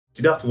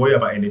You don't have to worry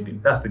about anything.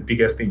 That's the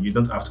biggest thing. You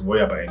don't have to worry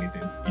about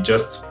anything. You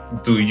just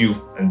do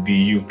you and be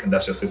you, and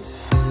that's just it.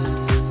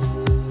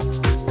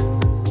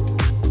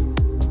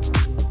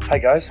 Hi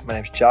guys, my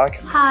name's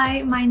Jack.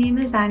 Hi, my name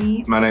is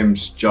Annie. My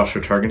name's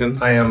Joshua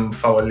Turgington. I am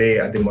Fawale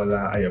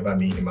Ademola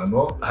Ayobami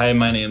Emmanuel. Hi,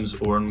 my name's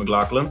Oren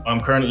McLaughlin. I'm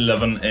currently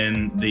living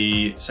in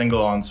the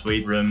single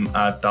ensuite room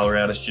at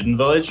Dalriada Student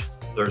Village.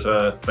 There's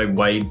a big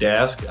wide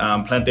desk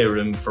and plenty of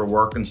room for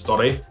work and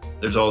study.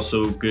 There's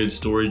also good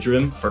storage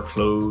room for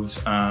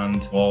clothes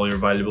and all your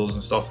valuables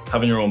and stuff.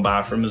 Having your own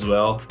bathroom as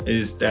well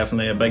is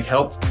definitely a big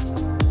help.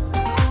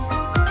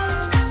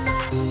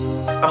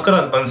 I've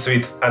got an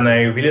ensuite and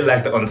I really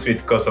like the ensuite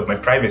because of my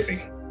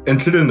privacy.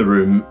 Included in the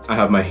room, I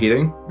have my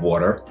heating,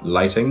 water,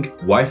 lighting,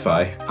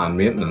 Wi-Fi and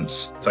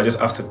maintenance. So I just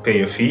have to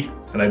pay a fee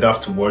and I don't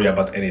have to worry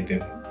about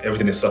anything.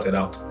 Everything is sorted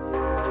out.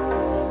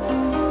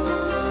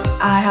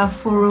 I have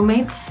 4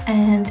 roommates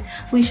and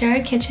we share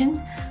a kitchen,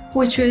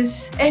 which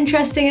was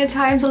interesting at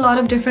times, a lot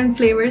of different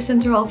flavors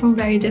since we're all from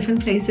very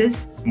different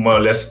places. More or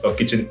less a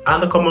kitchen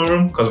and a common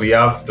room because we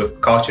have the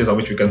couches on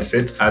which we can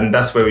sit, and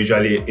that's where we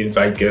usually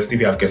invite guests if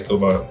we have guests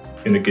over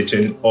in the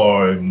kitchen,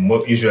 or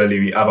usually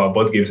we have our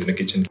board games in the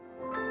kitchen.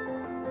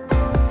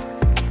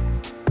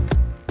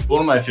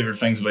 One of my favourite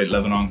things about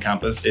living on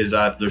campus is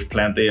that there's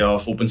plenty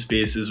of open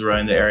spaces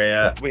around the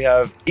area. We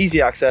have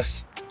easy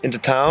access into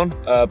town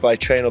by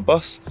train or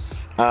bus,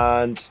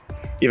 and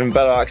even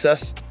better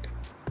access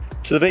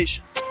to the beach.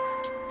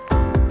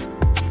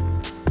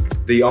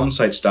 The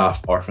on-site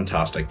staff are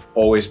fantastic.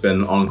 Always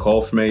been on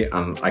call for me,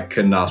 and I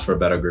couldn't ask for a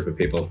better group of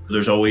people.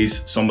 There's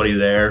always somebody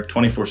there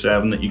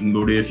 24/7 that you can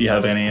go to if you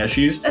have any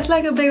issues. It's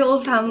like a big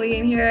old family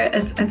in here.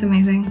 It's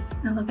amazing.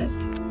 I love it.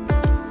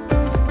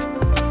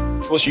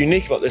 What's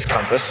unique about this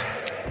campus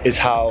is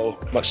how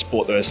much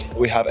sport there is.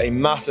 We have a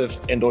massive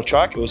indoor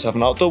track. We also have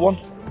an outdoor one,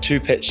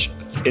 2-pitch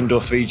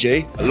indoor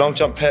 3G, a long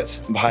jump pit,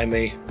 and behind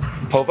me,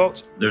 pole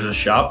vault. There's a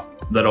shop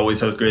that always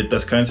has great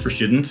discounts for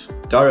students.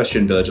 Dalriada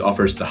Student Village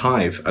offers The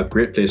Hive, a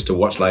great place to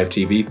watch live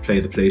TV, play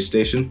the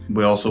PlayStation.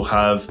 We also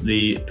have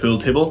the pool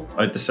table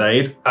out the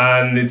side.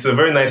 And it's a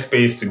very nice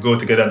space to go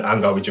together and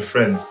hang out with your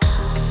friends.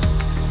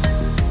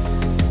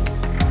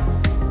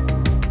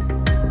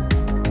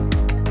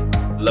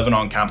 Living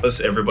on campus,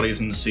 everybody's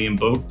in the same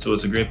boat, so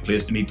it's a great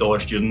place to meet other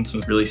students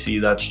and really see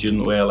that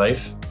student way of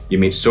life. You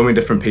meet so many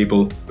different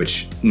people,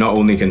 which not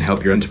only can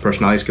help your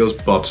interpersonality skills,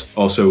 but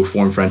also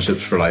form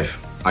friendships for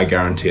life. I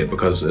guarantee it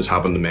because it's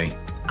happened to me.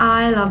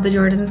 I love the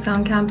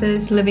Jordanstown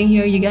campus. Living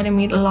here, you get to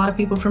meet a lot of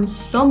people from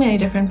so many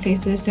different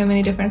places, so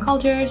many different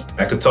cultures.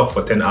 I could talk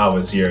for 10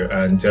 hours here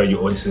and tell you,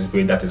 oh, this is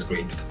great, that is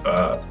great.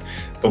 But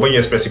when you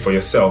express it for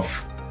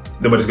yourself,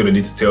 nobody's going to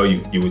need to tell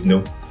you, you would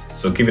know.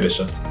 So give it a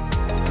shot.